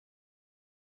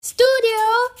Studio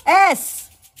S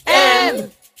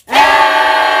M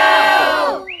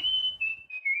L!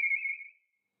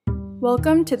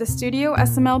 Welcome to the Studio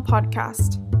SML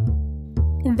podcast.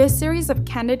 In this series of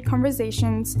candid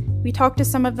conversations, we talk to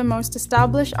some of the most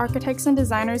established architects and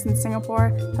designers in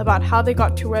Singapore about how they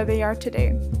got to where they are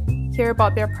today. Hear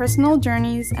about their personal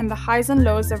journeys and the highs and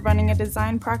lows of running a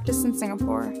design practice in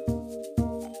Singapore.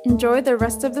 Enjoy the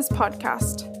rest of this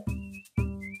podcast.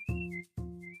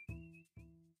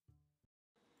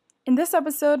 In this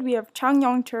episode, we have Chang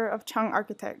Yong Ter of Chang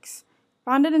Architects.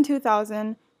 Founded in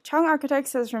 2000, Chang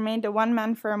Architects has remained a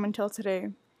one-man firm until today.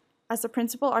 As a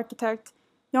principal architect,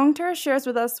 Yong Ter shares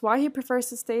with us why he prefers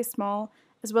to stay small,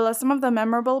 as well as some of the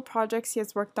memorable projects he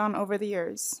has worked on over the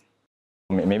years.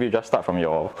 Maybe just start from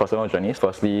your personal journeys.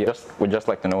 Firstly, we'd just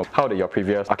like to know, how did your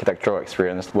previous architectural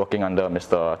experience working under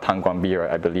Mr. Tan Guan Bi,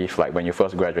 right, I believe, like when you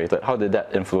first graduated, how did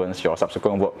that influence your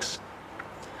subsequent works?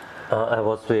 I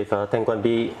was with Tan Guan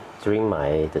Bi during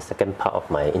the second part of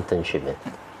my internship.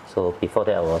 So before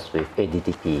that, I was with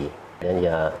ADDP. Then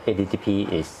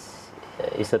ADDP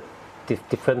is a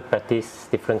different practice,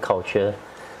 different culture.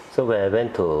 So when I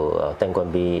went to Tan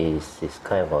Guan Bi, is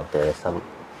kind of there's some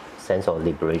sense of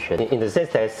liberation. In the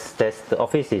sense that the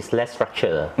office is less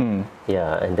structured.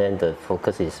 Yeah, and then the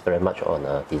focus is very much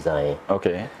on design.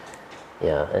 Okay.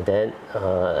 Yeah, and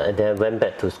then went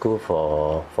back to school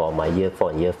for my year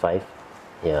 4 and year 5.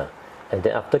 Yeah, and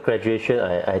then after graduation,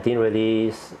 I didn't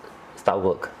really start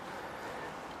work.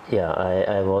 Yeah,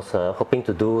 I was hoping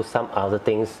to do some other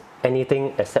things,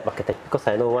 anything except architecture, because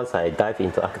I know once I dive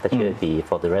into architecture, it'll be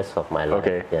for the rest of my life.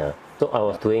 Okay. Yeah, so I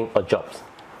was doing odd jobs.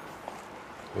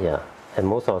 Yeah. And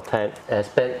most of the time, I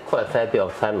spent quite a fair bit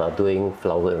of time doing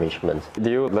flower arrangements. Do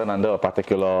you learn do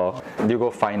you go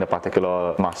find a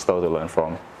particular master to learn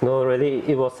from? No, really,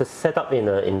 it was set up in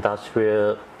an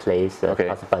industrial place,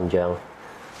 Pasir Panjang.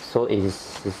 So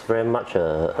it's very much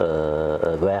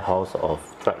a warehouse of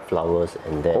dried flowers,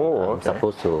 and then I'm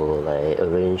supposed to like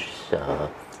arrange,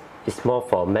 it's more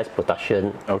for mass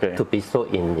production to be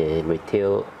sold in the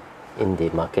retail, in the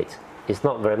market. It's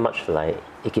not very much like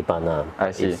Ikebana.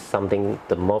 I see. It's something,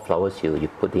 the more flowers you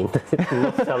put in, the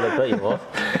more sellable it was.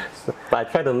 But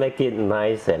I try to make it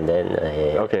nice and then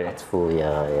artful,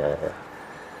 yeah.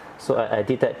 So I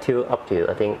did that up till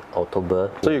I think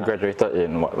October. So you graduated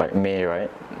in what, like May,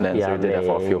 right? Then so you did that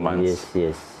for a few months.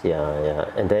 Yes, yeah.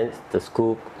 And then the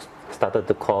school started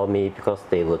to call me because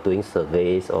they were doing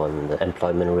surveys on the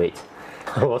employment rate.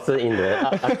 I wasn't in the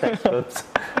architect firms,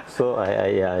 so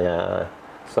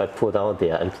So I pulled down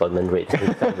their employment rate.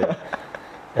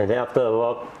 And then after a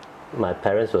while, my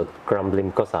parents were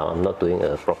grumbling because I'm not doing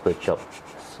a proper job.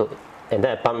 And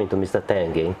then I bumped into Mr.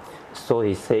 Tan again. So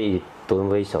he said, don't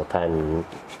waste your time,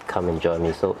 come and join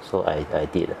me. So I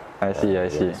did. I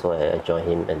see. So I joined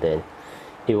him, and then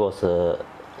it was a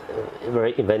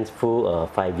very eventful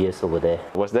 5 years over there.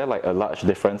 Was there like a large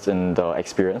difference in the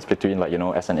experience between, like,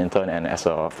 as an intern and as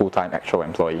a full-time actual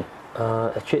employee?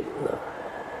 Actually,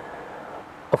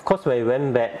 of course, when I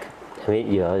went back, I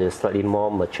mean, you're a slightly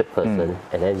more mature person,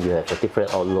 and then you have a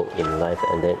different outlook in life,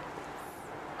 and then,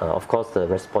 of course, the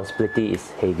responsibility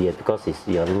is heavier because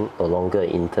you're no longer an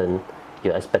intern.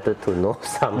 You're expected to know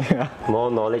some more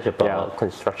knowledge about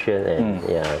construction, and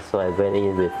so I went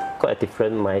in with quite a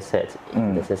different mindset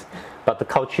in the sense. But the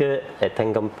culture at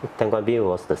Tan Guan Bi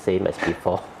was the same as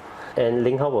before. And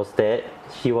Ling Hao was there.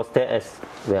 He was there as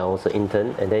when I was an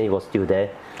intern, and then he was still there.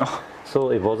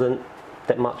 So it wasn't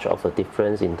that much of a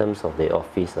difference in terms of the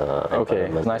office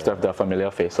environment. It's nice to have the familiar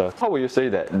faces. How would you say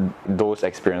that those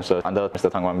experiences under Mr.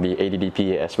 Tan Guan Bi,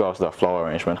 ADDP, as well as the flower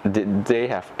arrangement, did they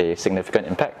have a significant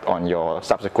impact on your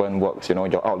subsequent works,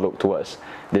 your outlook towards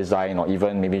design, or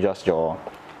even maybe just your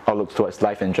outlook towards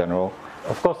life in general?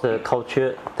 Of course, the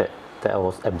culture that I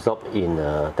was absorbed in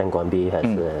Tan Guan Bi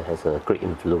has a great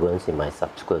influence in my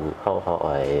subsequent, how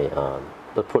I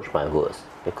approach my works,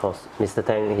 because Mr.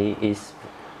 Tang,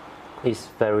 he's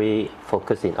very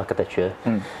focused in architecture,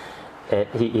 and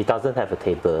he doesn't have a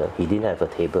table. He didn't have a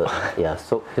table.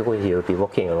 So he will be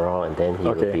walking around, and then he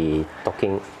will be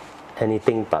talking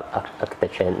anything but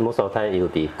architecture. And most of the time, it will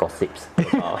be gossips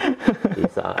about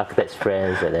his architect's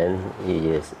friends, and then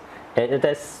and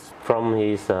that's from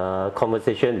his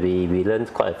conversation. We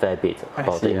learned quite a fair bit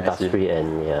about the industry,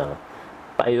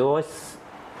 but it always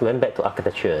went back to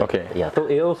architecture. So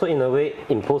it also in a way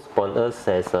imposed upon us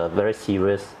as a very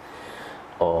serious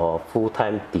or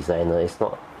full-time designer. It's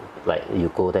not like you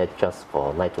go there just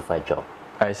for 9 to 5 job.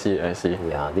 I see.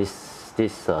 Yeah,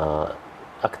 this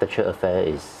architecture affair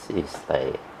is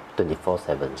like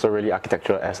 24/7. So really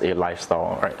architecture as a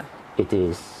lifestyle, right? It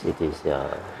is,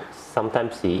 yeah.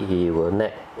 Sometimes he will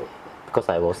nag, because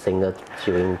I was singer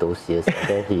during those years, and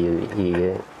then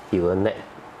he will nag,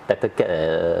 better get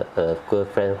a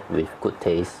girlfriend with good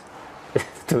taste,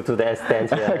 to the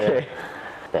extent. Yeah, Okay.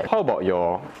 Yeah. How about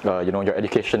your, your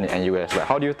education in NUS? Like,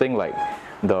 how do you think like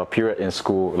the period in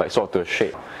school like sort of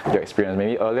shape your experience?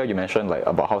 Maybe earlier you mentioned like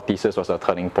about how thesis was a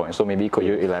turning point. So maybe could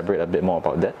you elaborate a bit more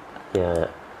about that? Yeah,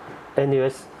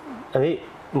 NUS. I mean,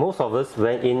 most of us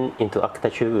went into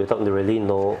architecture without really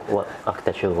know what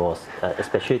architecture was,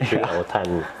 especially during our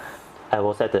time. I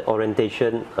was at the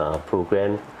orientation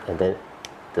program, and then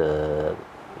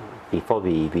before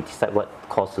we decide what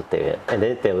course to take, and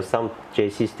then there was some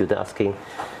JC student asking,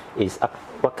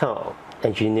 what kind of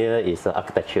engineer is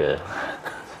architecture?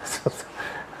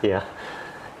 Yeah,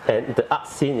 and the art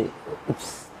scene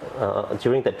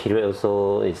during that period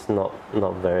also is not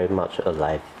very much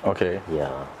alive. Okay.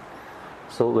 Yeah.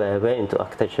 So when I went into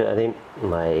architecture, I think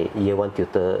my year one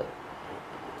tutor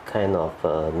kind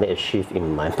of made a shift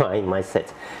in my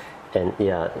mindset, and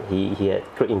yeah, he had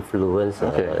great influence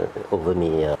over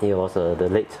me. He was the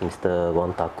late Mr.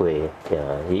 Wang Da-Gui.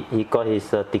 Yeah, he got his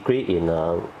degree in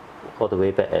all the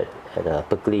way back at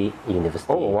Berkeley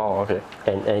University. Oh wow, okay.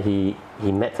 And he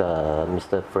met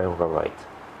Mr. Frank Wright.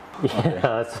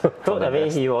 Yeah, so I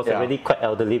mean, he was already quite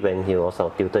elderly when he was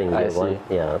our tutor in year one.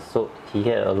 Yeah, so he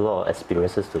had a lot of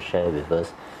experiences to share with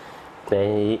us.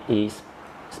 Then he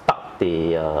sparked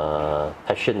the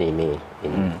passion in me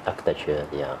in architecture.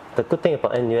 Yeah, the good thing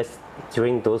about NUS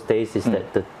during those days is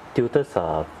that the tutors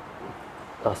are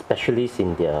specialists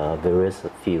in their various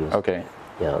fields. Okay.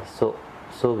 Yeah, so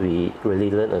we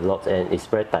really learn a lot, and it's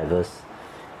very diverse.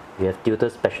 We have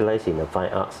tutors specialized in the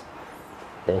fine arts,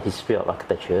 then history of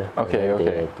architecture.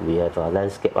 Okay. We have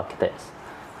landscape architects,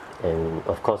 and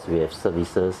of course we have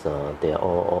services. They are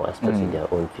all experts in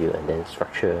their own field, and then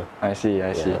structure. I see.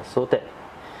 So that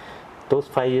those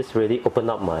 5 years really opened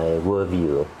up my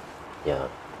worldview. Yeah,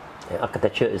 and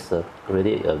architecture is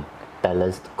really a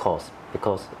balanced course,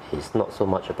 because it's not so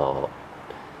much about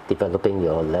developing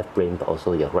your left brain but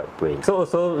also your right brain.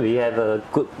 So we have a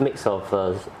good mix of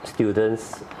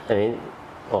students. I mean,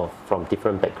 from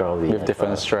different backgrounds. With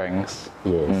different strengths.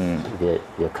 Yes,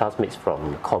 we have classmates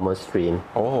from commerce stream.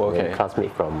 Oh, okay. And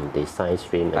classmates from the science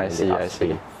stream and the art I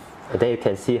stream. see. And then you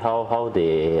can see how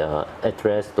they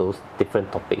address those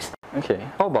different topics. Okay.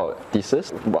 How about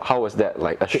thesis? How was that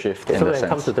like a shift in So the when it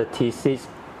comes sense? to the thesis,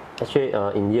 actually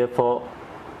in year 4,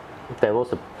 there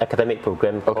was an academic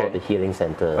program called the Healing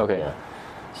Center. Okay. Yeah.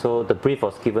 So the brief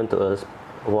was given to us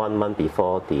 1 month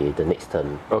before the next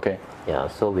term. Okay. Yeah,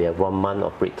 so we have 1 month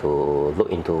of break to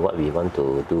look into what we want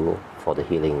to do for the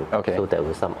healing. Okay. So there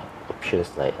were some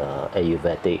options like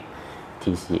Ayurvedic,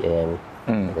 TCM,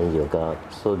 and then yoga.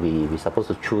 So we supposed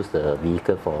to choose the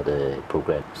vehicle for the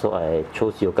program. So I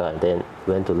chose yoga, and then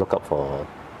went to look up for,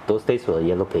 those days were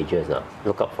yellow pages,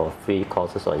 look up for free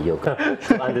courses on yoga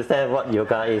to understand what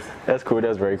yoga is. That's cool.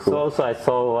 That's very cool. So I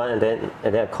saw one, and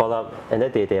then I called up, and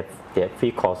then they have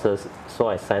free courses. So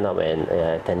I signed up and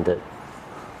I attended.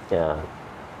 Yeah,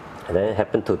 and then it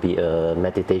happened to be a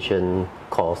meditation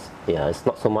course. Yeah, it's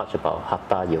not so much about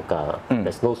hatha yoga.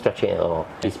 There's no stretching at all.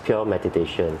 It's pure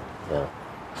meditation. Yeah,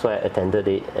 so I attended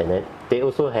it, and then they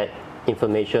also had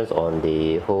information on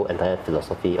the whole entire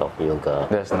philosophy of yoga.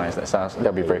 That's nice.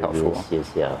 That'll be very helpful.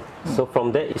 Yes, yeah. So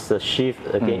from that, it's a shift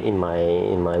again in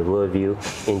my worldview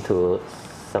into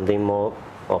something more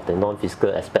of the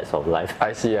non-physical aspects of life.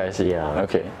 I see. Yeah.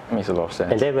 Okay, makes a lot of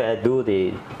sense. And then when I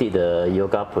did the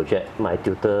yoga project, my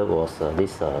tutor was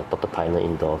this Dr. Pioneer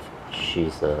Indorf.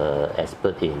 She's an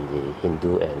expert in the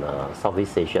Hindu and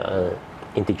Southeast Asia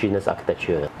indigenous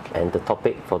architecture. And the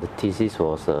topic for the thesis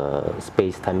was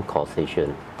space-time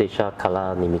causation, Desha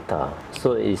Kala Nimitta.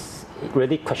 So it's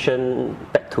really question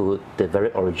back to the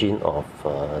very origin of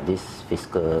this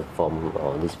physical form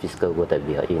or this physical world that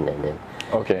we are in, and then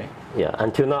yeah,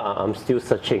 until now I'm still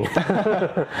searching.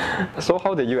 So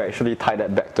how did you actually tie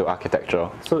that back to architecture?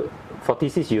 So for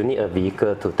thesis you need a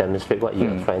vehicle to demonstrate what you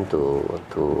are trying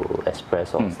to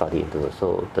express or study into.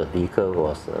 So the vehicle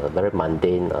was a very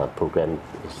mundane program.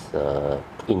 It's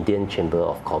Indian Chamber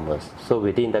of Commerce. So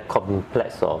within that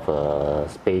complex of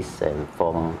space and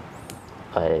form,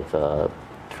 I've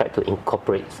tried to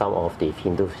incorporate some of the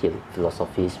Hindu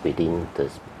philosophies within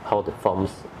how the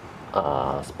forms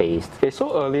space. Okay,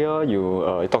 so earlier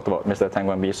you talked about Mr. Tang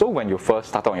Wan-bi. So when you first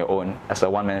started on your own as a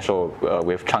one-man show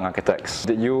with Chang Architects,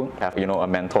 did you have a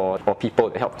mentor or people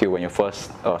that helped you when you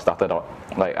first started out?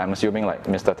 Like I'm assuming like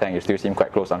Mr. Tang, you still seem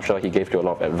quite close. I'm sure he gave you a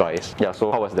lot of advice. Yeah.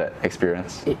 So how was that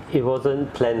experience? It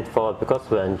wasn't planned for, because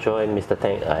when I joined Mr.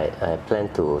 Tang, I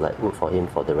planned to like work for him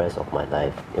for the rest of my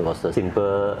life. It was a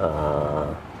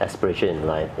simple aspiration in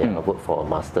life. I work for a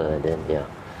master, and then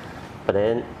But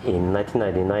then in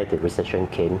 1999, the recession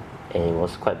came, and it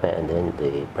was quite bad, and then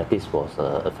the practice was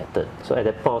affected. So at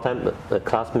that point of time, a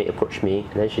classmate approached me,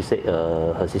 and then she said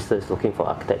her sister is looking for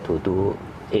architect to do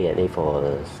A&A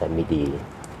for semi-D.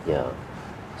 Yeah.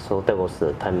 So that was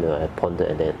the time where I pondered,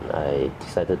 and then I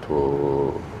decided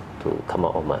to come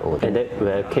out on my own. And then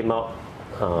when I came out,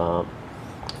 a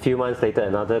few months later,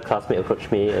 another classmate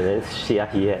approached me, and then he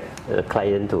had a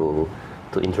client to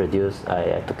introduce.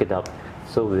 I took it up.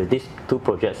 So with these two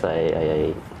projects,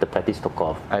 the practice took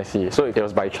off. I see. So it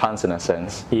was by chance in a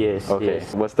sense? Yes. Okay.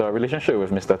 Yes. Was the relationship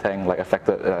with Mr. Tang like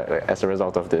affected as a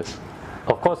result of this?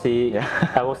 Of course,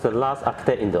 I was the last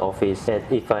architect in the office, and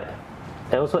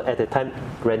also at the time,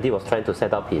 Randy was trying to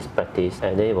set up his practice,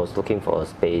 and then he was looking for a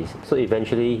space. So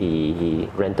eventually, he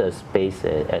rented a space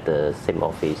at the same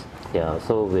office. Yeah.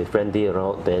 So with Randy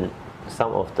around, then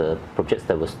some of the projects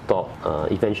that were stopped,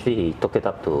 eventually he took it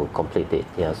up to complete it.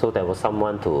 Yeah, so there was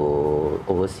someone to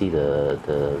oversee the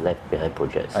left behind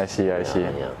projects. I see.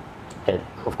 Yeah. And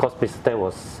of course, Mr. Tang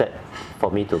was sad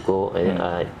for me to go, and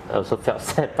I also felt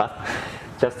sad, but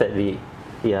just that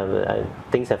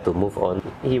things have to move on.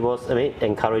 He was,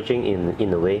 encouraging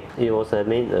in a way. It was,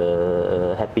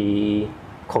 a happy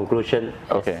conclusion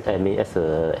as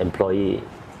an employee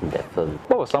in that firm.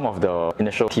 What were some of the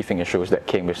initial teething issues that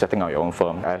came with setting out your own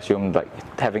firm? I assume like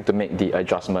having to make the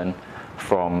adjustment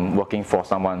from working for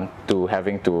someone to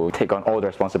having to take on all the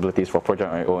responsibilities for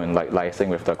project on your own, like liaising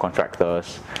with the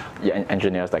contractors,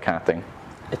 engineers, that kind of thing.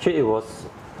 Actually, it was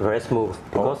very smooth,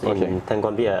 because in Tang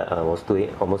Wan-bi I was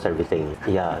doing almost everything.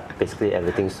 Yeah, basically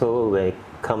everything. So when it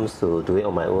comes to doing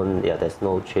on my own, there's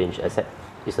no change, except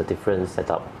it's a different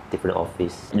setup, different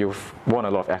office. You've won a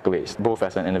lot of accolades, both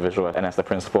as an individual and as the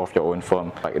principal of your own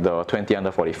firm, like the 20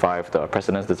 Under 45, the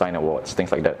President's Design Awards,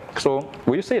 things like that. So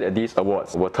would you say that these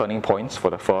awards were turning points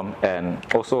for the firm, and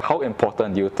also how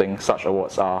important do you think such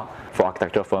awards are for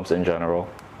architecture firms in general?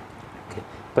 Okay.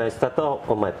 When I started out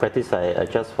on my practice, I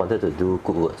just wanted to do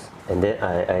good works, and then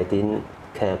I didn't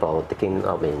care about taking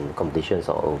up in competitions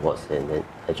or awards, and then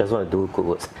I just want to do good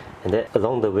works. And then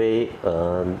along the way,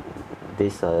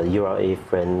 this URA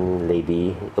friend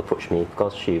lady approached me,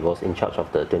 because she was in charge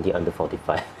of the 20 Under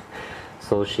 45.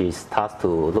 So she's tasked to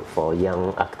look for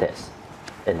young architects,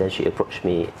 and then she approached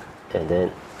me, and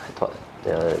then I thought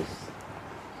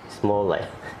it's more like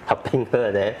helping her.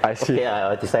 And then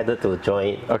I decided to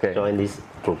join this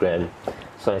program.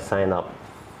 So I signed up,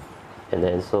 and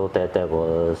then so that there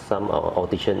was some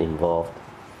audition involved.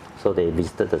 So they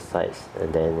visited the sites,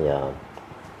 and then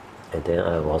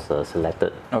I was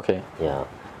selected. Okay. Yeah.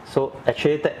 So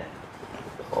actually, that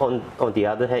on the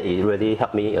other hand, it really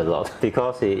helped me a lot,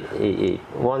 because it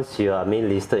once you are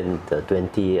listed in the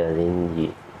 20, and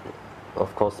then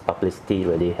of course publicity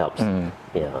really helps.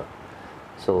 Yeah.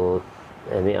 So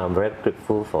I'm very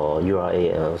grateful for URA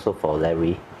and also for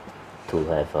Larry to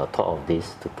have thought of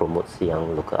this to promote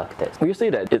young local architects. Would you say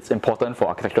that it's important for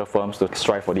architecture firms to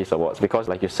strive for these awards? Because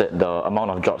like you said, the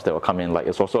amount of jobs that will come in,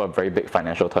 it's also a very big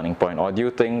financial turning point. Or do you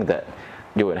think that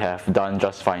you would have done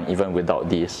just fine even without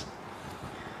these?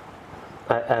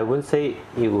 I wouldn't say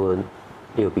it will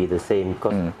be the same,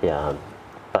 because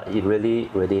but it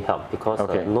really helped, because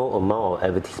no amount of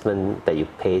advertisement that you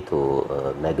pay to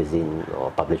a magazine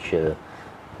or publisher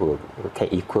can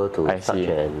equal to such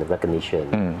a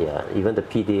recognition. Yeah, even the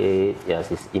PDA,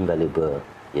 is invaluable.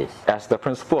 Yes. As the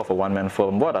principal of a one-man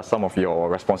firm, what are some of your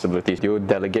responsibilities? Do you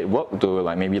delegate work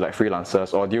to maybe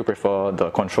freelancers, or do you prefer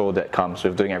the control that comes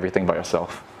with doing everything by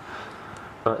yourself?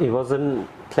 It wasn't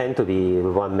planned to be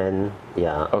one man.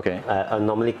 Yeah. Okay. I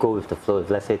normally go with the flow. If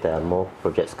let's say there are more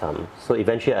projects come, so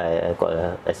eventually I got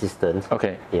an assistant.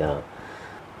 Okay. Yeah.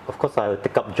 Of course, I will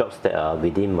take up jobs that are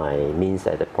within my means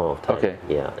at that point of time. Okay.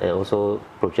 Yeah, and also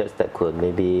projects that could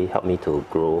maybe help me to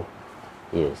grow.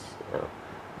 Yes. Yeah.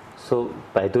 So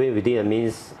by doing within a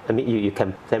means, you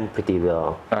can plan pretty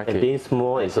well. Okay. And being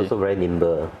small is also very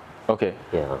nimble. Okay.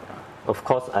 Yeah. Of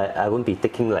course, I won't be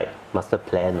taking master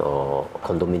plan or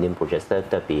condominium projects.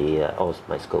 That'd be out of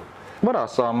my scope. What are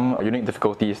some unique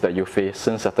difficulties that you face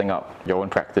since setting up your own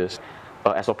practice,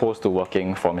 as opposed to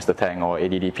working for Mr. Tang or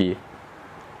ADDP?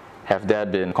 Have there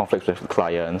been conflicts with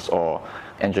clients or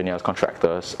engineers,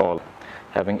 contractors, or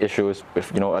having issues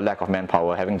with a lack of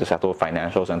manpower, having to settle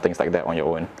financials and things like that on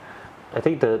your own? I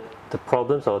think the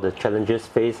problems or the challenges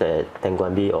faced at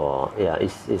Tengguanbi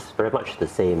is very much the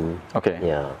same. Okay.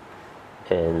 Yeah,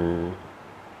 and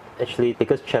actually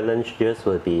biggest challenges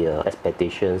will be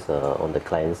expectations on the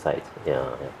client side. Yeah,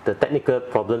 the technical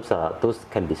problems those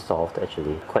can be solved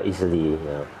actually quite easily.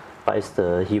 Yeah. But it's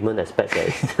the human aspect that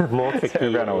is more tricky.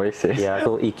 Everyone always says. Yeah,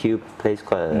 so EQ plays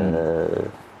quite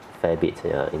a fair bit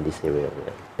in this area.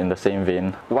 Yeah. In the same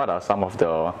vein, what are some of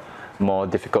the more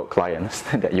difficult clients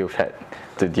that you've had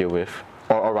to deal with,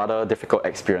 or rather difficult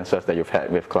experiences that you've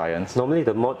had with clients? Normally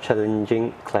the more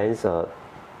challenging clients are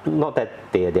not that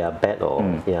they are bad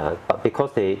but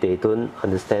because they don't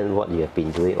understand what you have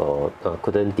been doing or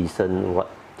couldn't discern what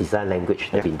design language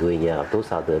they've been doing. Yeah,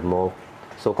 those are the more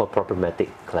so-called problematic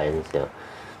clients. Yeah,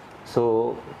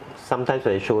 so sometimes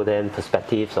when you show them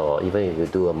perspectives or even if you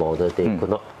do a model, they could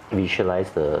not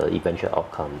visualize the eventual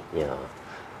outcome. Yeah,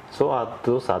 so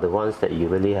those are the ones that you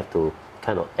really have to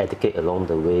kind of educate along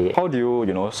the way. How do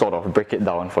you sort of break it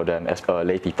down for them as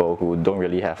lay people who don't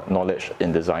really have knowledge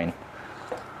in design?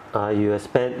 You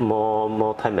spend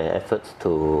more time and efforts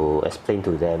to explain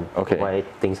to them why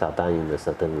things are done in a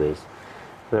certain ways.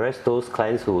 Whereas those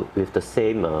clients who with the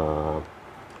same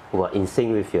who are in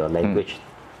sync with your language,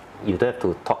 you don't have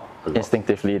to talk a lot.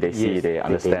 Instinctively they see, they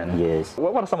understand. Yes.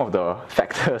 What are some of the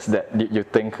factors that you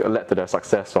think led to the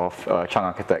success of Chang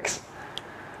Architects?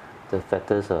 The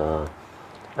factors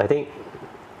I think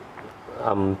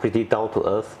I'm pretty down to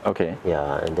earth. Okay.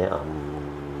 Yeah, and then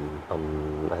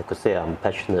I could say I'm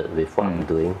passionate with what I'm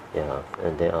doing. Yeah,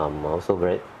 and then I'm also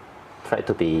try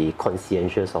to be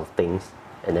conscientious of things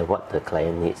and then what the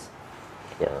client needs.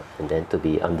 Yeah, and then to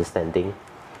be understanding.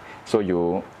 So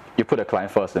you put the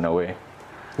client first in a way?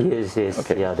 Yes.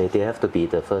 Okay. Yeah, they have to be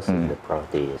the first in the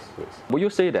priority. Yes. Would you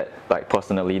say that, like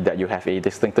personally, that you have a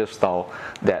distinctive style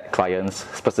that clients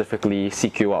specifically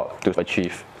seek you out to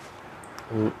achieve?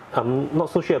 I'm not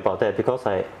so sure about that because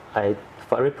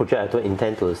for every project I don't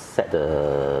intend to set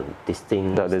the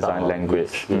distinct design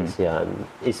language. Yes, yeah.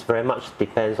 It's very much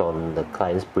depends on the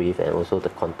client's brief and also the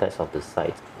context of the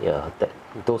site. Yeah,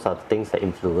 those are things that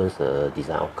influence the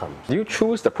design outcomes. Do you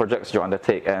choose the projects you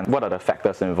undertake, and what are the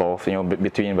factors involved,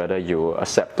 between whether you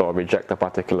accept or reject a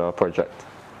particular project?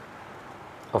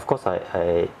 Of course,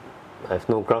 I have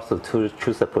no grounds to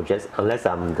choose the projects unless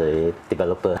I'm the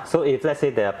developer. So if let's say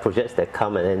there are projects that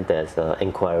come and then there's an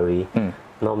inquiry,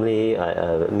 normally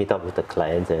I meet up with the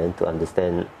client and to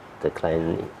understand the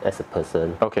client as a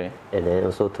person. Okay. And then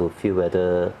also to feel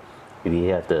whether we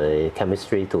have the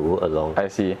chemistry to work along. I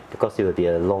see. Because it will be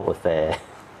a long affair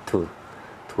to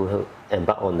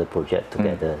embark on the project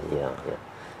together. Yeah.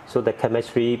 So the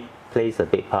chemistry plays a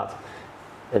big part.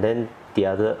 And then the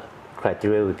other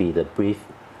criteria would be the brief,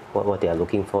 what they are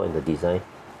looking for in the design.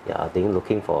 Yeah, are they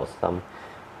looking for some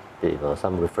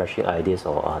refreshing ideas,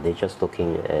 or are they just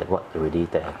looking at what already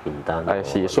that have been done? I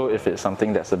see. So if it's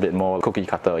something that's a bit more cookie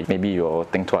cutter, maybe you'll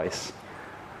think twice.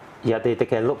 Yeah, they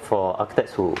can look for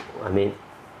architects who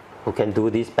can do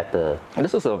this better.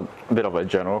 This is a bit of a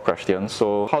general question.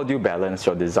 So how do you balance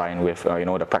your design with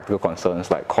the practical concerns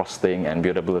like costing and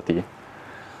buildability?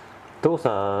 Those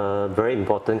are very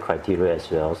important criteria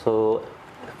as well. So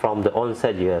from the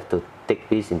onset, you have to take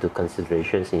this into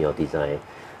considerations in your design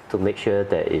to make sure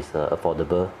that it's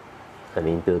affordable,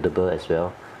 buildable as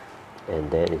well, and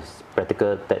then it's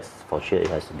practical. That's for sure it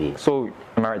has to be. So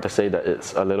am I right to say that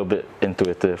it's a little bit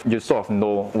intuitive? You sort of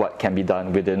know what can be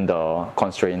done within the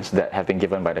constraints that have been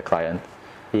given by the client?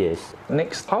 Yes.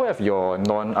 Next, how have your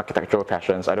non-architectural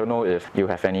passions? I don't know if you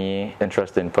have any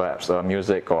interest in perhaps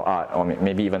music or art, or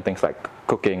maybe even things like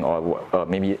cooking or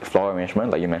maybe floral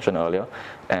arrangement, like you mentioned earlier,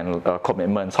 and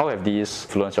commitments. How have these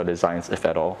influenced your designs, if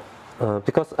at all?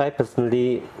 Because I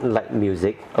personally like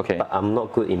music, but I'm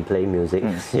not good in playing music.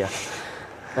 Yeah,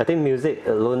 I think music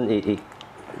alone,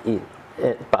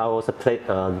 but I was a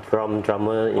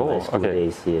drummer in my school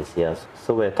days. Yes.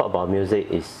 So when I talk about music,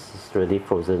 it's really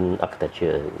frozen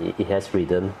architecture. It has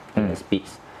rhythm, it has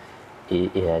beats,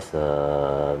 it has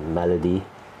a melody,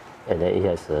 and then it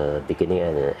has a beginning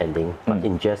and an ending. But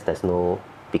in jazz, there's no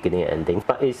beginning and ending.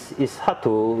 But it's hard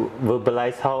to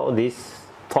verbalize how these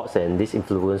thoughts and this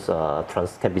influence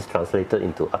can be translated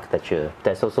into architecture.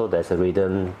 There's a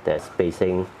rhythm, there's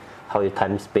spacing, how you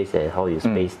time space and how you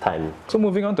space time. So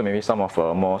moving on to maybe some of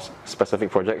more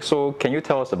specific projects. So can you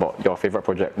tell us about your favorite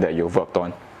project that you've worked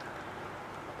on?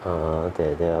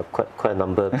 There are quite a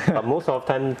number. But most of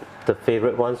the time, the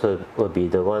favorite ones will be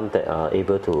the ones that are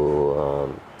able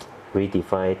to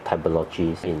redefine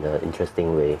typologies in an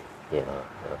interesting way. Yeah.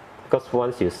 Because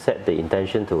once you set the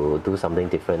intention to do something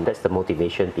different, that's the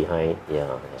motivation behind.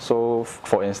 So,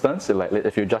 for instance, like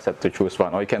if you just had to choose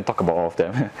one, or you can talk about all of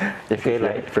them, if you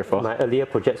prefer. My earlier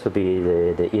projects would be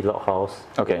the E-Log house.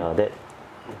 Okay.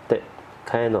 That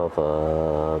kind of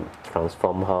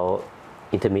transform how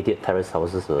intermediate terrace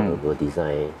houses were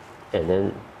designed, and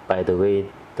then by the way,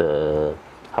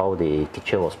 how the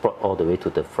kitchen was brought all the way to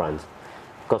the front,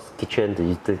 because kitchen, the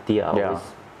utility are always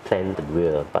planned the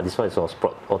rear, but this one is also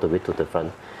brought all the way to the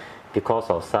front because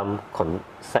of some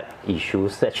concept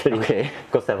issues actually. Okay.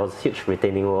 Because there was a huge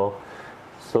retaining wall,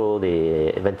 so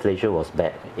the ventilation was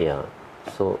bad.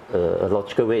 So a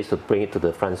logical way is to bring it to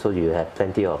the front so you have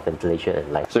plenty of ventilation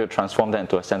and light. So you transform that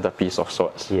into a centerpiece of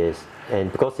sorts. Yes,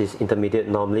 and because it's intermediate,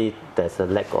 normally there's a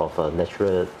lack of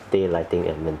natural day lighting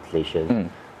and ventilation.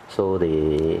 So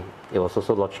it was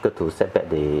also logical to set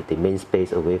back the main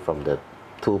space away from the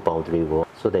two boundary walls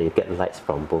so that you get lights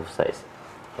from both sides.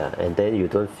 And then you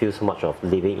don't feel so much of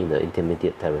living in the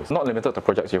intermediate terrace. Not limited to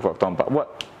projects you've worked on, but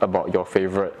what about your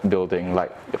favorite building,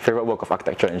 like your favorite work of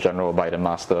architecture in general by the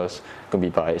masters, could be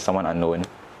by someone unknown?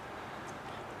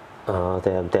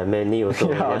 There are many also.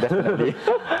 Yeah, definitely.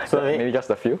 So maybe just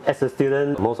a few. As a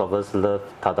student, most of us love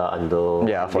Tada Ando.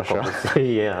 Yeah, for sure.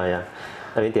 yeah.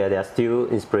 I mean, there are still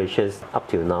inspirations up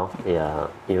till now. Yeah,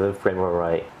 even Frank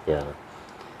Wright. Yeah.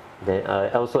 Then I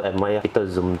also admire Peter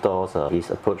Zumthor's his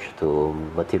approach to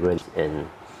materials, and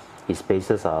his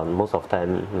spaces are most of the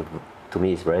time, to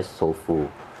me, is very soulful.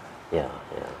 Yeah.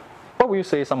 What would you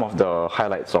say some of the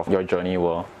highlights of your journey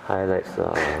were? Highlights.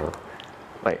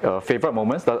 Like favorite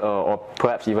moments, or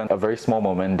perhaps even a very small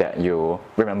moment that you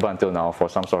remember until now for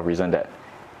some sort of reason that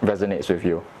resonates with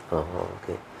you.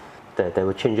 Okay. There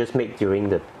were changes made during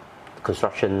the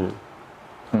construction.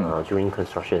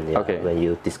 When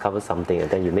you discover something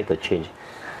and then you make the change,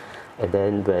 and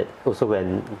then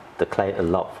when the client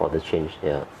allowed for the change,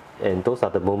 and those are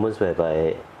the moments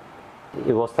whereby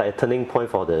it was like a turning point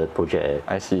for the project.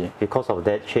 I see. Because of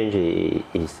that change, it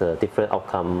is a different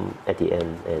outcome at the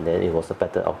end, and then it was a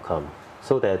better outcome.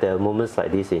 So there are moments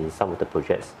like this in some of the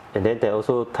projects, and then there are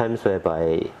also times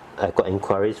whereby I got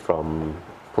inquiries from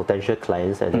potential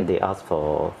clients, and then they ask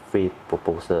for free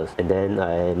proposals, and then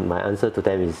my answer to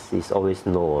them is always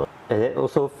no. And then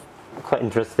also quite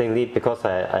interestingly, because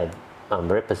I'm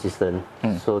very persistent,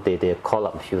 so they call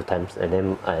up a few times, and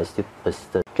then I still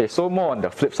persisted. Okay, so more on the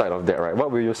flip side of that, right?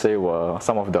 What would you say were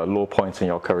some of the low points in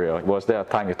your career? Was there a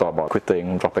time you thought about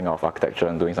quitting, dropping out of architecture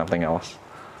and doing something else?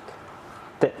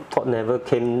 That thought never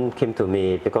came to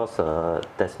me because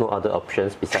there's no other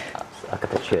options besides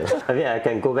architecture. I mean, I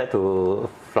can go back to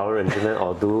flower arrangement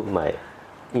or do my...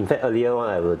 In fact, earlier on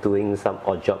I was doing some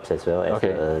odd jobs as well as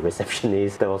a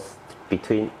receptionist. That was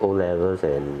between O levels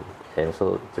and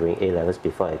also during A levels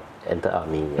before I entered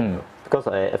army. Because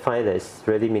I find that it's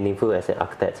really meaningful as an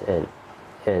architect,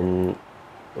 and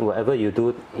whatever you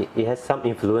do, it has some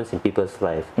influence in people's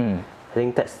life. I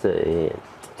think that's the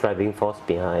driving force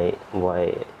behind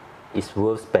why it's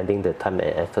worth spending the time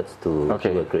and efforts to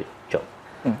do a great job.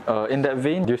 In that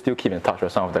vein, do you still keep in touch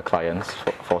with some of the clients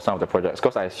for some of the projects?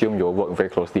 Because I assume you'll work very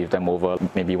closely with them over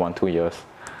maybe 1-2 years.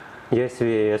 Yes,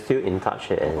 we are still in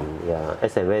touch, and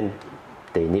as and when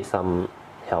they need some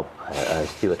help, I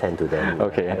still attend to them.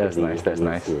 Okay, that's nice. That's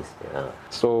nice. Yes,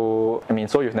 So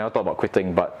you've never thought about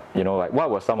quitting, but like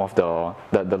what were some of the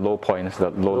low points, the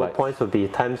low points would be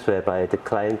times whereby the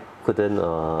client couldn't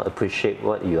appreciate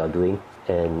what you are doing,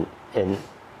 and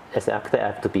as an architect I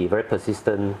have to be very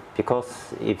persistent,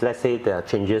 because if let's say there are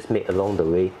changes made along the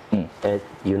way, and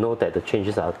you know that the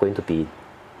changes are going to be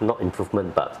not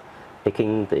improvement but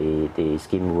making the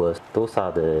scheme worse, those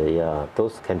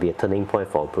can be a turning point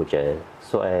for a project.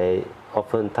 So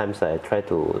oftentimes I try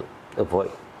to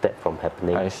avoid that from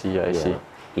happening. I see.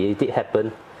 It did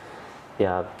happen.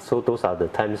 So those are the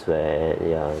times where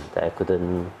that I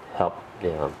couldn't help.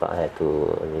 But I had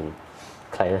to. I mean,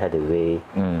 client had a way.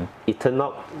 It turned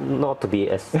out not to be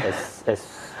as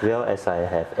well as I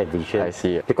have envisioned. I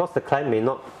see. Because the client may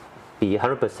not be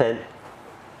 100%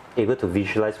 able to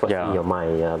visualize what's in your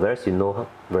mind, whereas you know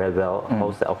very well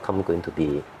how's the outcome going to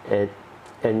be,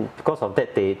 and because of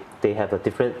that they have a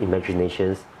different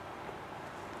imaginations,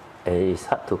 and it's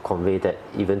hard to convey that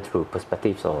even through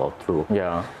perspectives or through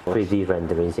 3D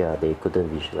renderings. They couldn't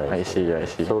visualize. I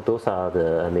see. So those are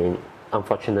the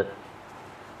unfortunate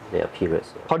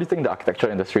periods. How do you think the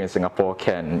architecture industry in Singapore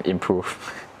can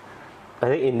improve? I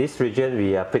think in this region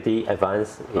we are pretty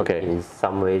advanced in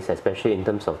some ways, especially in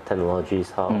terms of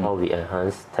technologies, how we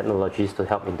enhance technologies to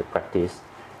help in the practice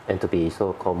and to be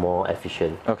so-called more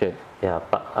efficient.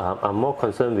 But I'm more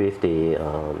concerned with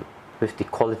the with the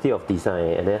quality of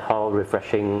design and then how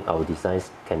refreshing our designs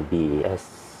can be as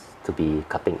to be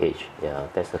cutting edge. Yeah,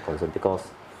 that's a concern because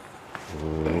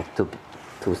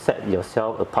to set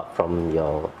yourself apart from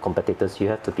your competitors, you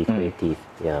have to be creative.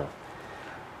 Yeah,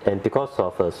 and because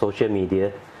of social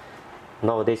media,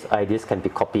 nowadays ideas can be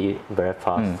copied very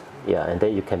fast. Yeah, and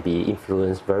then you can be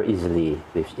influenced very easily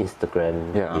with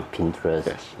Instagram, with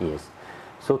Pinterest. Yes.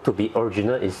 So to be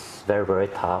original is very, very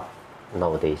tough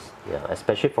nowadays. Yeah,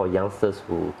 especially for youngsters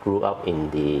who grew up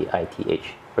in the IT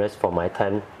age. Whereas for my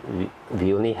time,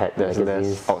 we only had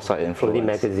magazines, outside influence. only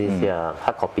magazines,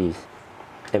 hard copies.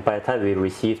 And by the time we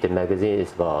received the magazine,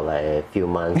 it's about like a few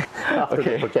months after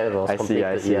the project was completed.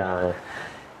 I see. Yeah.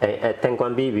 And at Tang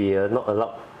Guan Bi, we are not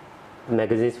allowed.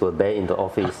 Magazines were banned in the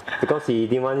office because he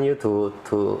didn't want you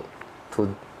to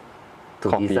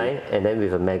design and then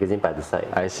with a magazine by the side.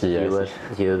 I see.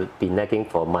 He'll be nagging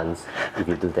for months if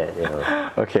you do that. You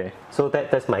know. Okay. So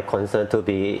that's my concern, to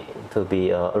be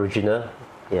original.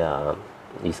 Yeah,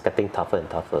 it's getting tougher and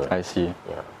tougher. I see.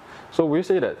 Yeah. So will you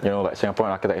say that, like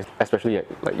Singaporean architects, especially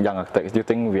like young architects, do you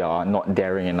think we are not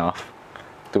daring enough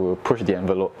to push the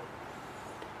envelope?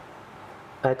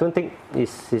 I don't think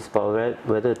it's about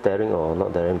whether daring or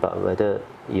not daring, but whether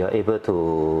you're able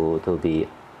to be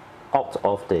out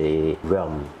of the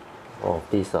realm of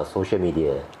this social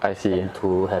media. I see. And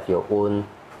to have your own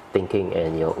thinking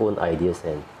and your own ideas,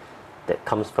 and that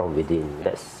comes from within.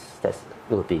 That's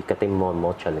will be getting more and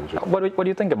more challenging. What do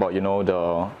you think about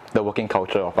the working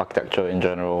culture of architecture in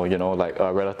general? Like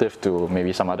relative to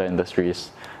maybe some other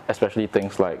industries, especially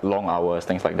things like long hours,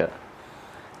 things like that.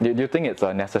 Do you think it's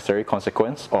a necessary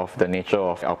consequence of the nature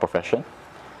of our profession?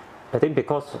 I think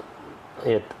because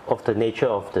of the nature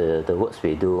of the works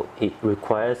we do, it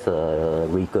requires a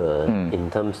rigor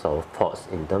in terms of thoughts,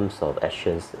 in terms of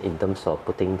actions, in terms of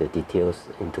putting the details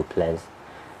into plans.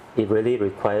 It really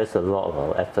requires a lot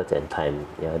of effort and time.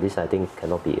 Yeah, this I think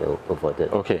cannot be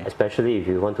avoided. Okay. Especially if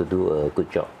you want to do a good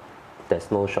job.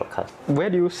 There's no shortcut. Where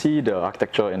do you see the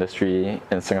architecture industry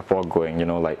in Singapore going,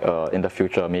 like in the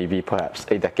future, maybe perhaps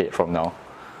a decade from now?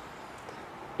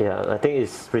 Yeah, I think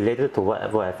it's related to what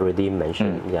I've already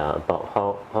mentioned, about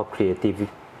how creative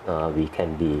we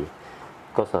can be.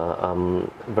 Because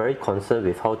I'm very concerned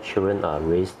with how children are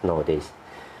raised nowadays.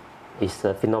 It's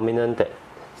a phenomenon that's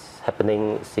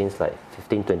happening since like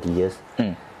 15-20 years.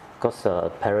 Because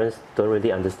parents don't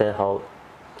really understand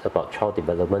about child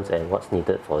development and what's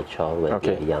needed for a child when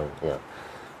they're young. Yeah.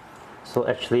 So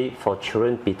actually, for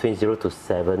children between 0 to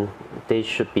 7, they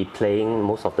should be playing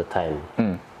most of the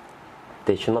time.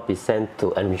 They should not be sent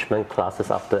to enrichment classes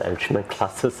after enrichment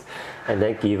classes and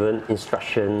then given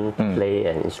instruction, play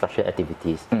and instruction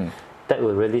activities. That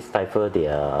will really stifle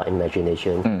their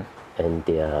imagination and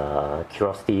their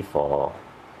curiosity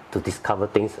to discover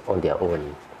things on their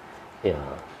own. Yeah.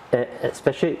 And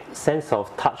especially sense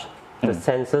of touch. The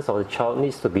senses of the child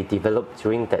needs to be developed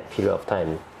during that period of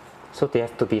time. So they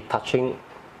have to be touching,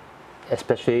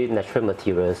 especially natural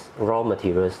materials, raw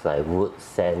materials like wood,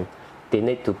 sand. They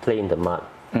need to play in the mud.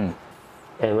 And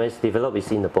when it's developed,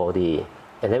 it's in the body.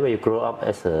 And then when you grow up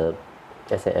as an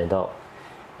adult,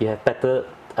 you have better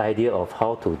idea of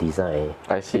how to design.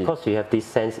 I see. Because you have this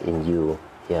sense in you.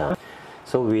 Yeah.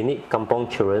 So we need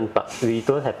kampong children, but we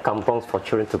don't have kampongs for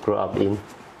children to grow up in.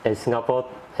 And Singapore,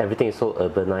 everything is so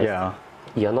urbanized. Yeah.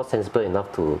 You're not sensible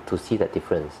enough to see that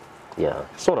difference. Yeah.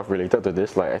 Sort of related to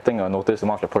this, like I think I noticed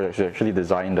one of the projects you actually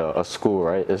designed a school,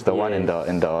 right? It's the one in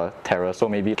the terrace. So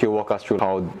maybe can you walk us through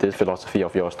how this philosophy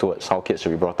of yours towards how kids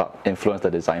should be brought up influenced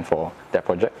the design for that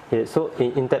project? Yeah. So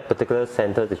in that particular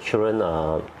center, the children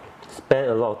spend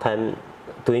a lot of time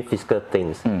doing physical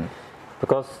things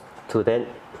because to them,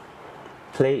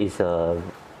 play is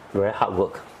very hard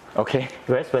work. Okay.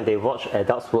 Whereas when they watch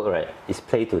adults work, right, it's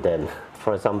play to them.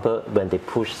 For example, when they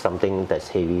push something that's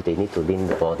heavy, they need to lean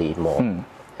the body more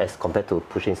as compared to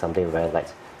pushing something very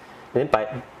light. Then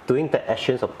by doing the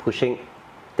actions of pushing,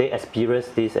 they experience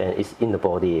this and it's in the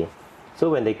body. So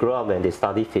when they grow up and they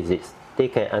study physics, they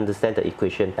can understand the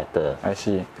equation better. I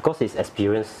see. Because it's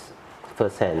experienced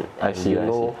firsthand and you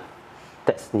know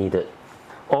that's needed.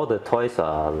 All the toys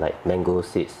are like mango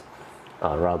seeds,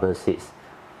 rubber seeds,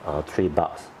 tree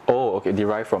barks. Oh, okay,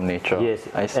 derived from nature. Yes,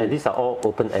 I see. and these are all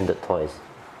open-ended toys.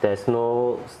 There's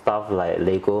no stuff like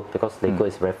Lego because Lego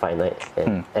is very finite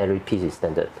and every piece is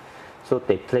standard. So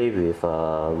they play with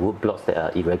wood blocks that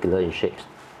are irregular in shapes,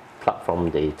 plucked from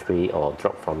the tree or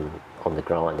dropped from on the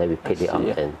ground, and then we pick it up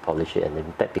and polish it, and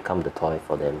then that becomes the toy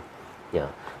for them. Yeah.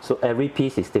 So every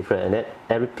piece is different, and then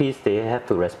every piece they have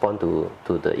to respond to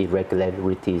the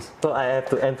irregularities. So I have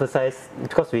to emphasize,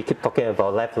 because we keep talking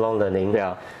about lifelong learning.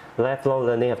 Yeah. lifelong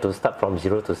learning have to start from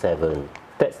 0 to 7.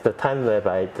 That's the time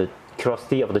whereby the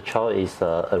curiosity of the child is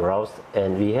aroused,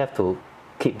 and we have to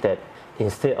keep that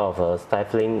instead of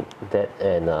stifling that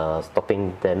and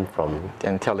stopping them from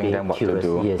and telling being them what curious.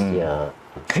 to do. Yes,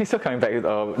 yeah. So coming back,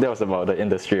 that was about the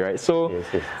industry, right? So,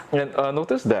 Yes. and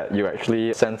notice that you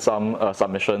actually sent some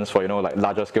submissions for like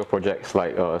larger scale projects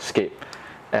like Scape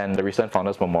and the recent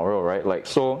Founders Memorial, right? Like,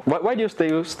 so why do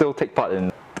you still take part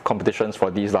in competitions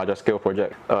for these larger scale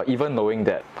projects, even knowing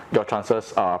that your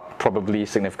chances are probably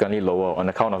significantly lower on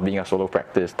account of being a solo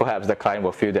practice? Perhaps the client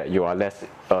will feel that you are less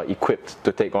equipped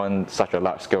to take on such a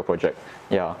large scale project.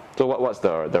 Yeah. So what's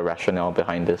the rationale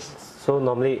behind this? So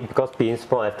normally, because being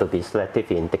small, I have to be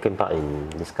selective in taking part in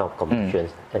this kind of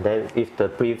competitions. And then if the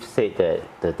brief said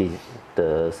that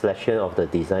the selection of the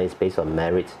design is based on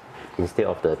merit instead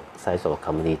of the size of a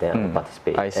company, then I will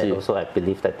participate. I see. And also I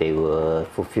believe that they will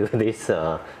fulfill this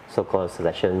so-called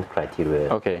selection criteria.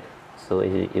 Okay. So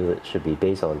it should be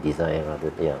based on design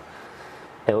rather, yeah.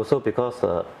 And also because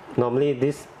normally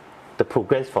the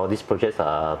programs for these projects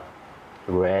are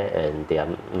rare and they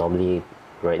are normally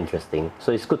very interesting.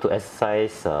 So it's good to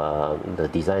exercise the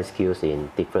design skills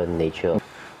in different nature.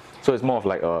 So it's more of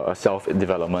like a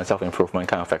self-development, self-improvement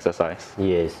kind of exercise.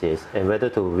 Yes. And whether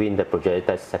to win the project,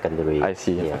 that's secondary. I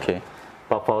see, yeah. Okay.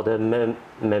 But for the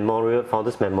memorial,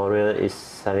 Founders Memorial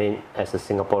is, I mean, as a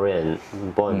Singaporean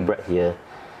born and bred here,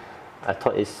 I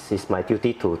thought it's my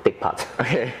duty to take part.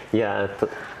 Okay. Yeah,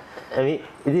 I mean,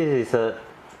 this is a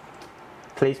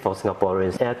place for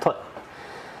Singaporeans. And I thought,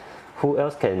 who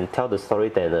else can tell the story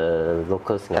than a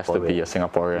local Singaporean? Has to be a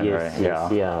Singaporean, yes, right?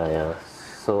 Yes, yeah.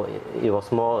 So it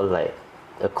was more like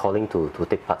a calling to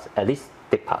take part, at least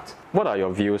take part. What are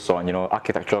your views on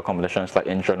architectural competitions like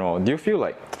in general? Do you feel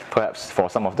like perhaps for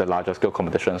some of the larger scale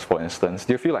competitions, for instance,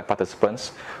 do you feel like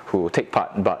participants who take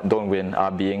part but don't win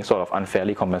are being sort of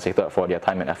unfairly compensated for their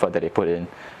time and effort that they put in?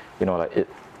 Like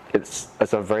it's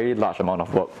a very large amount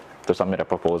of work to submit a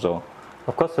proposal.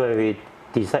 Of course, when we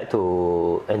decide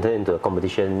to enter into a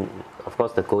competition, of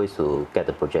course the goal is to get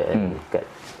the project and get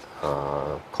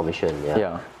commission.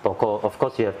 Yeah. Of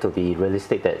course, you have to be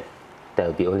realistic that there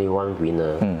will be only one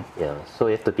winner. Yeah. So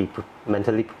you have to be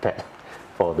mentally prepared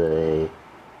for the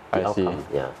outcome.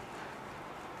 Yeah.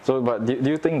 So, but do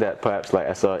you think that perhaps like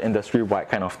as an industry-wide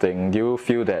kind of thing, do you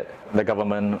feel that the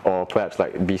government or perhaps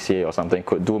like BCA or something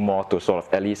could do more to sort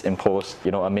of at least impose,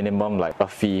 a minimum like a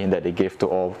fee that they give to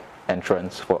all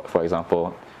entrants, for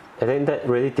example? I think that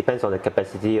really depends on the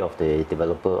capacity of the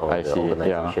developer or the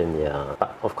organization. Yeah.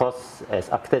 But of course, as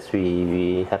architects,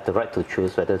 we have the right to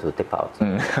choose whether to take part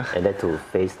and then to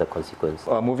face the consequence.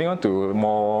 Moving on to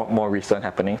more recent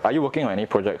happenings. Are you working on any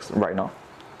projects right now?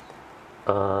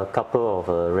 A couple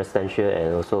of residential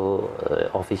and also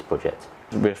office projects.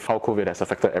 With how COVID has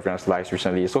affected everyone's lives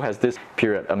recently, so has this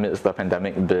period amidst the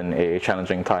pandemic been a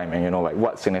challenging time? And like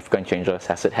what significant changes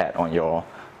has it had on your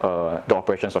the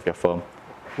operations of your firm?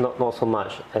 Not so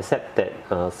much, except that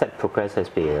site progress has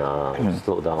been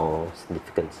slowed down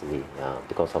significantly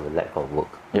because of the lack of work.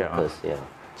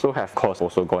 So have costs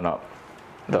also gone up?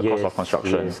 The cost of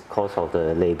construction? Yes, cost of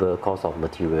the labor, cost of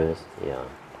materials.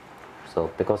 So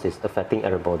because it's affecting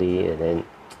everybody, and then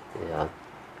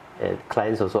and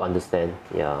clients also understand.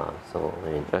 So I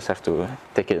mean, just have to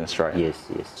take it in stride. Yes.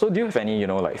 So do you have any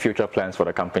like future plans for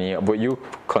the company? Would you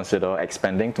consider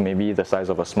expanding to maybe the size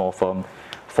of a small firm,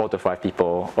 4 to 5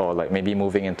 people, or like maybe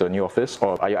moving into a new office?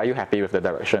 Or are you happy with the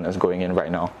direction it's going in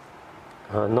right now?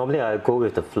 Normally I go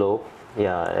with the flow,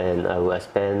 and I will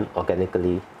expand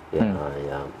organically.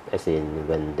 As in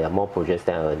when there are more projects,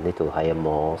 then I will need to hire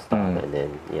more staff, and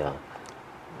then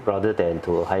rather than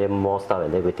to hire more staff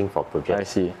and then waiting for projects. I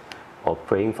see. Or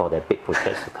praying for that big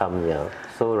projects to come.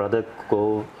 So rather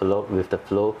go along with the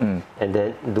flow and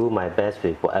then do my best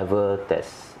with whatever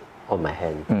that's on my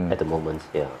hand at the moment.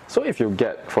 So if you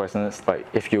get, for instance, like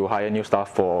if you hire new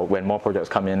staff for when more projects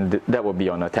come in, that will be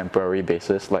on a temporary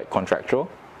basis, like contractual,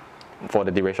 for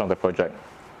the duration of the project?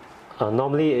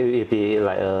 Normally it will be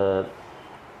like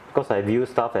because I view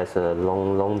staff as a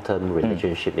long-term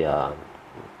relationship.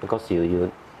 Because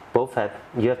you both have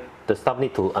the staff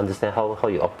need to understand how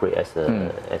you operate as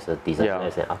a designer,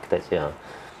 as an architect.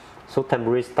 So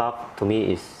temporary staff to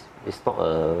me is not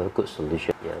a good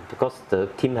solution. Because the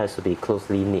team has to be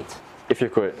closely knit. If you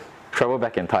could travel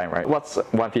back in time, right? What's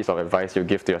one piece of advice you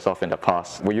give to yourself in the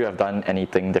past? Would you have done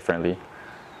anything differently?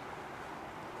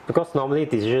 Because normally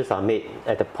decisions are made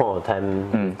at the point of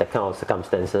time with that kind of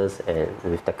circumstances and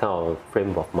with that kind of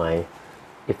frame of mind.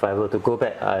 If I were to go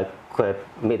back, I could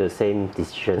have made the same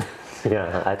decision.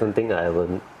 I don't think I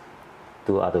would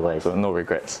do otherwise. So no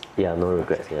regrets. Yeah, no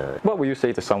regrets. Yeah. What would you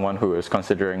say to someone who is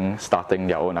considering starting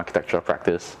their own architecture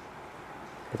practice?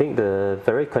 I think the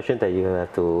very question that you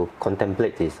have to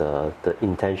contemplate is the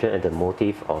intention and the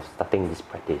motive of starting this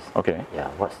practice. Okay. Yeah,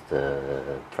 what's the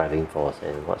driving force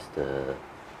and what's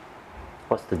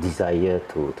the desire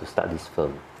to start this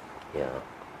firm? Yeah,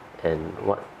 and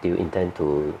what do you intend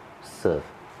to serve?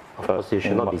 Of course, you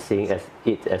should not be seeing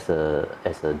it as a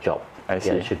job. I see.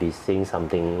 Yeah, you should be seeing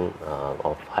something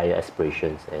of higher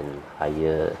aspirations and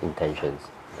higher intentions.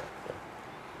 Yeah.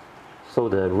 So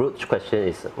the root question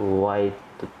is why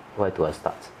do I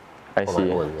start? I on see.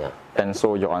 My own, yeah. And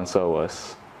so your answer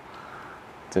was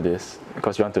to this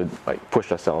because you want to push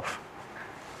yourself.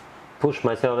 Push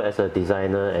myself as a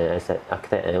designer and as an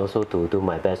architect, and also to do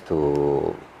my best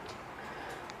to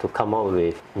come up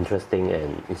with interesting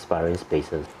and inspiring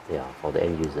spaces, for the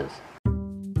end users.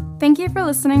 Thank you for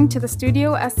listening to the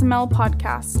Studio SML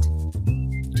podcast.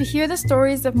 To hear the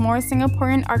stories of more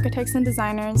Singaporean architects and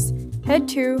designers, head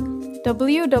to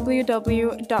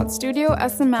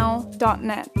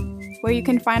www.studiosml.net, where you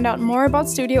can find out more about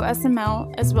Studio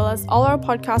SML as well as all our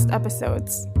podcast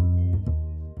episodes.